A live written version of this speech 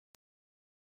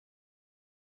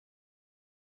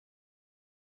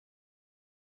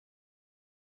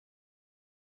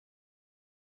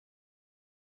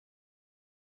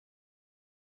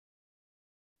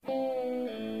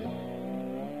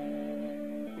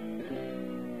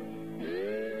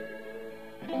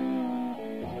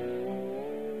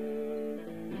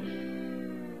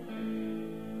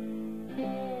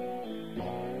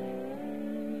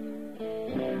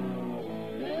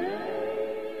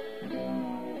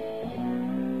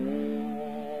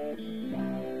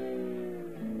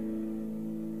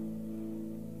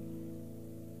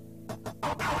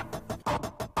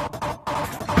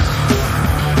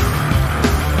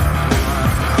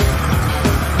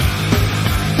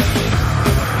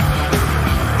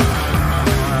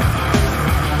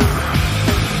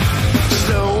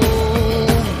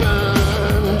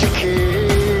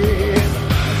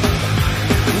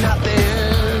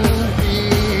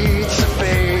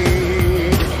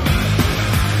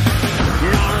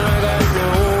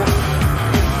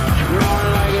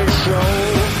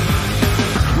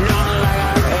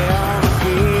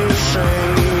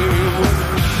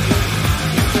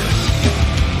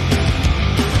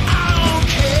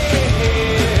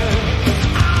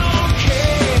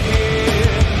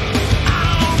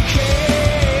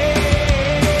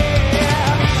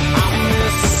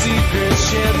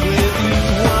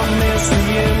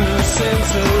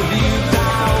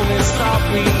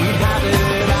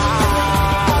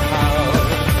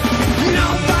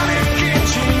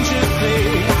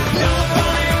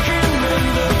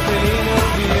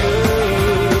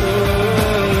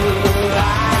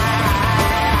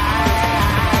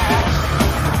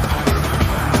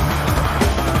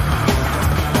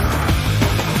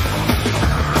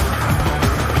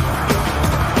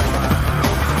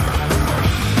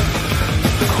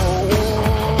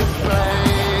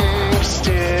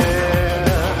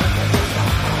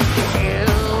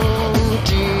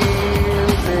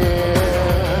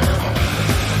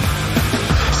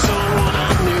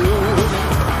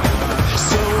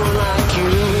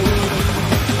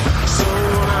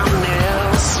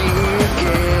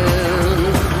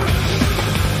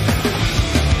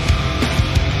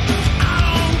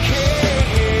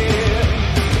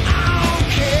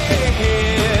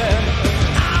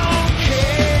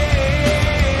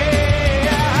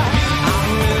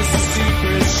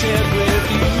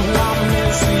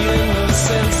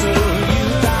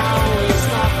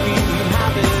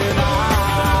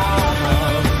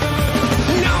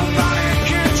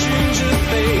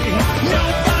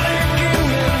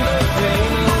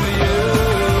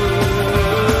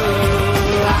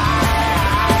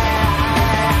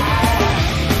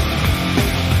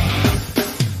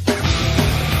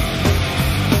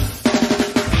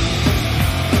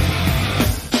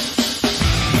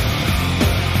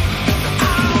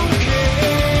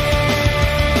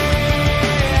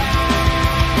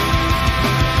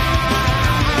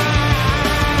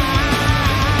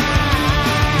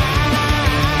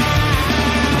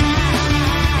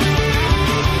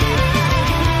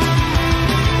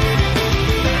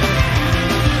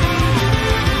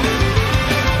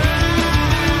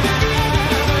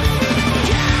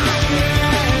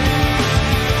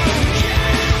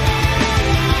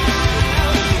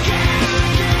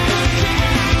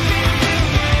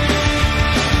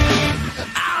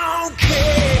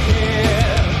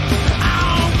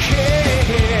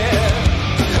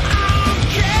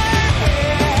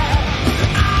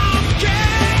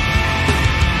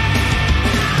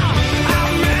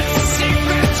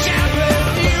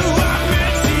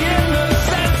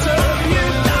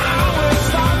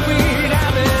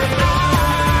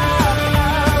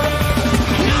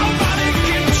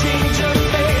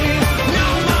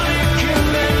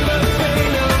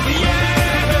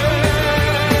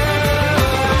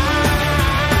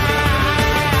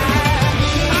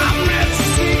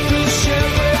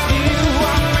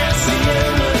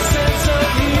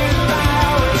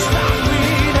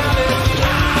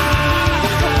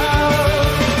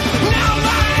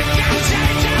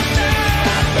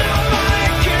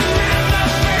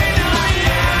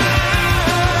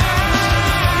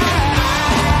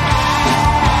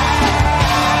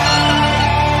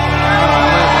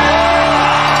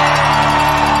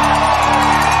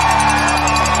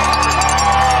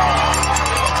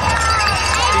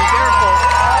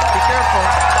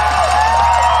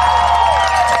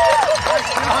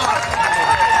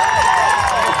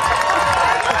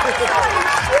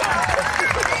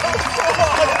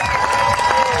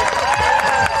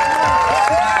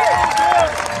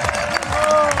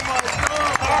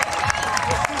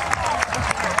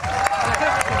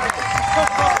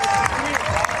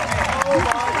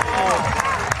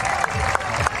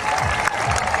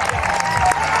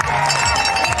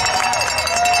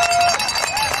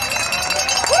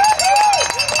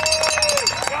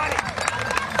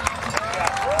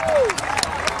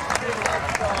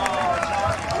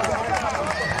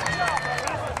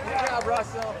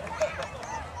Russell.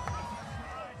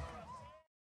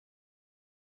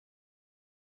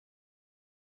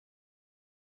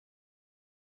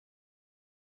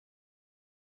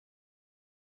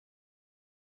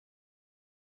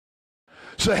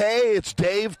 So, hey, it's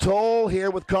Dave Toll here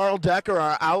with Carl Decker,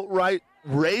 our outright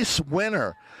race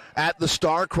winner at the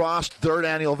Cyclocross third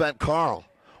annual event. Carl,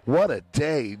 what a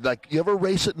day. Like, you ever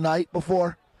race at night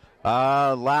before?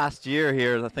 Last year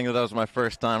here, I think that was my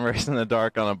first time racing in the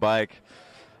dark on a bike.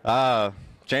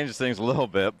 Changes things a little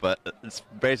bit, but it's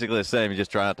basically the same. You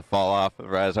just try not to fall off,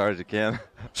 ride as hard as you can.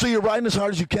 So you're riding as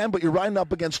hard as you can, but you're riding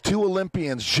up against two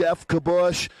Olympians, Geoff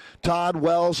Kabush, Todd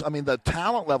Wells. I mean, the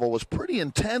talent level was pretty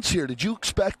intense here. Did you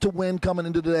expect to win coming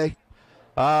into today?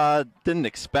 Didn't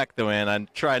expect to win. I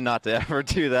tried not to ever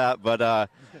do that, but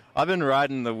I've been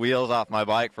riding the wheels off my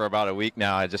bike for about a week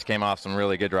now. I just came off some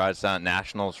really good rides down at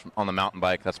Nationals on the mountain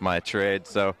bike. That's my trade,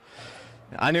 so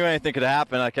I knew anything could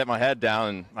happen. I kept my head down,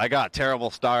 and I got a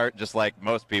terrible start, just like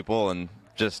most people, and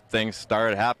just things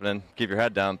started happening. Keep your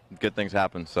head down. Good things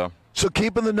happen. So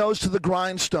keeping the nose to the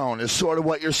grindstone is sort of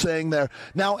what you're saying there.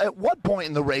 Now, at what point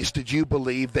in the race did you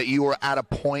believe that you were at a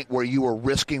point where you were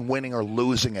risking winning or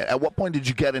losing it? At what point did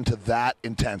you get into that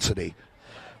intensity?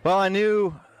 Well, I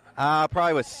knew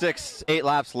probably with 6-8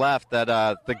 laps left that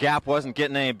the gap wasn't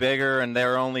getting any bigger, and they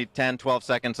were only 10-12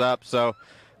 seconds up. So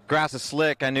grass is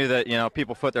slick. I knew that,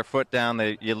 people put their foot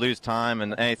down, you lose time,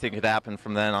 and anything could happen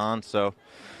from then on. So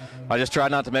I just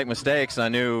tried not to make mistakes, and I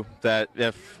knew that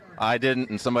if I didn't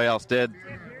and somebody else did,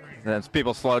 then as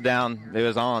people slowed down, it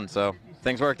was on. So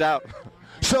things worked out.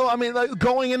 So, I mean, like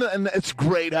going into, and it's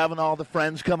great having all the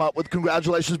friends come up with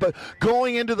congratulations, but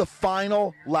going into the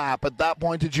final lap, at that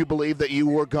point, did you believe that you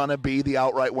were going to be the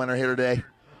outright winner here today?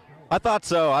 I thought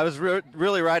so. I was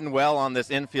really riding well on this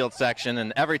infield section,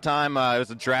 and every time it was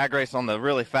a drag race on the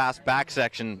really fast back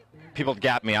section, people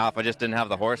gapped me off. I just didn't have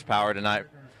the horsepower tonight.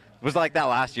 It was like that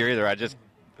last year either.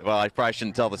 I probably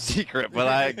shouldn't tell the secret, but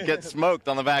I get smoked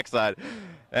on the backside.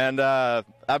 And I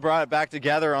brought it back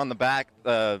together on the back,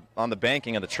 on the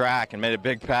banking of the track, and made a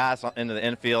big pass into the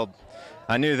infield.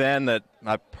 I knew then that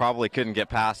I probably couldn't get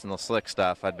past in the slick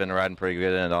stuff. I'd been riding pretty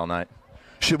good in it all night.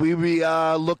 Should we be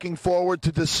looking forward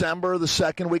to December, the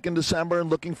second week in December, and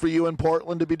looking for you in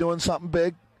Portland to be doing something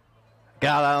big?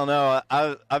 God, I don't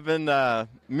know. I've been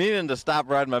meaning to stop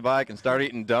riding my bike and start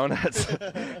eating donuts,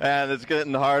 and it's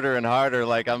getting harder and harder.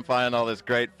 Like, I'm finding all this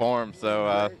great form,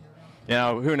 so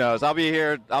who knows? I'll be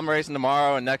here. I'm racing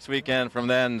tomorrow and next weekend. From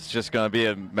then, it's just going to be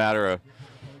a matter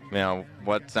of,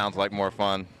 what sounds like more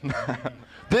fun.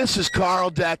 This is Carl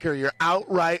Decker, your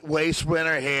outright race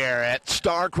winner here at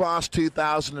Cyclocross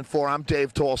 2004. I'm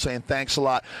Dave Toll saying thanks a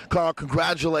lot. Carl,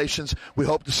 congratulations. We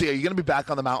hope to see you. Are you going to be back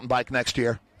on the mountain bike next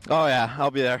year? Oh, yeah,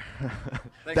 I'll be there.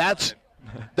 That's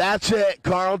it.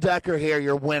 Carl Decker here,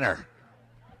 your winner.